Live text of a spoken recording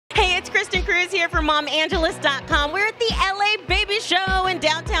Cruz here from MomAngeles.com. We're at the LA Baby Show in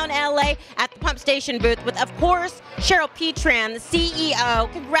downtown LA at the pump station booth with, of course, Cheryl Petran, the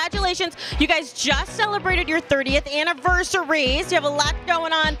CEO. Congratulations. You guys just celebrated your 30th anniversary, so you have a lot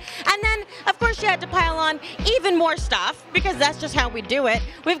going on. And then, of course, you had to pile on even more stuff because that's just how we do it.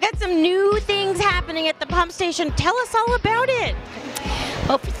 We've got some new things happening at the pump station. Tell us all about it.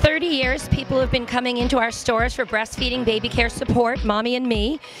 Well, for 30 years, people have been coming into our stores for breastfeeding, baby care support, mommy and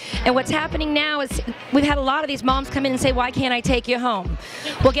me. And what's happening now is we've had a lot of these moms come in and say, why can't I take you home?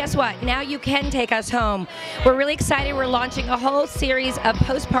 Well, guess what? Now you can take us home. We're really excited. We're launching a whole series of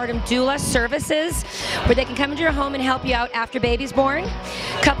postpartum doula services where they can come into your home and help you out after baby's born.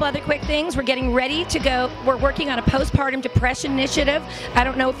 A couple other quick things. We're getting ready to go. We're working on a postpartum depression initiative. I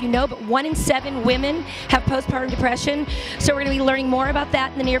don't know if you know, but 1 in 7 women have postpartum depression. So we're going to be learning more about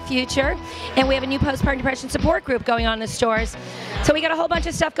that in the near future. And we have a new postpartum depression support group going on in the stores. So we got a whole bunch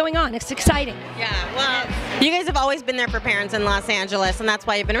of stuff going on. It's exciting. Yeah, well, you guys have always been there for parents in Los Angeles, and that's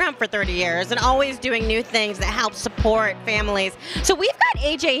why you've been around for 30 years and always doing new things that help support families. So we've got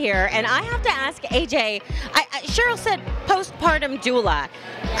AJ here, and I have to ask AJ, Cheryl said postpartum doula.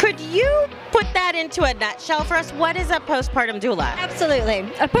 Could you put that into a nutshell for us? What is a postpartum doula? Absolutely.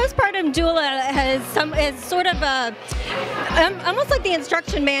 A postpartum doula is sort of almost like the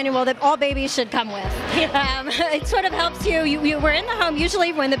instruction manual that all babies should come with. It sort of helps you. We're in the home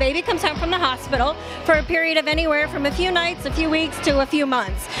usually when the baby comes home from the hospital for a period of anywhere from a few nights, a few weeks to a few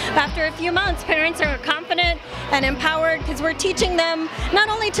months. After a few months, parents are confident and empowered because we're teaching them not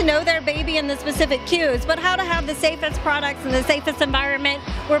only to know their baby and the specific cues, but how to have the safest products in the safest environment.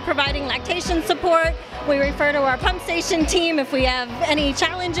 We're providing lactation support. We refer to our pump station team if we have any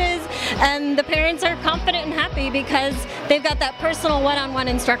challenges, and the parents are confident and happy because they've got that personal one-on-one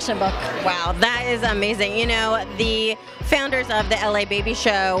instruction book. Wow, that is amazing. You know, the founders of the LA Baby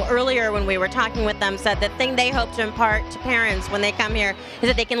Show, earlier when we were talking with them, said the thing they hope to impart to parents when they come here is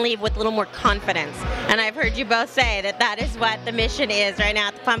that they can leave with a little more confidence. And I've heard you both say that that is what the mission is right now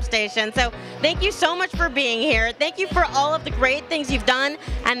at the pump station. So thank you so much for being here. Thank you for all of the great things you've done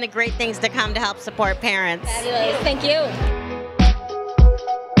and the great things to come to help support parents. Fabulous. Thank you.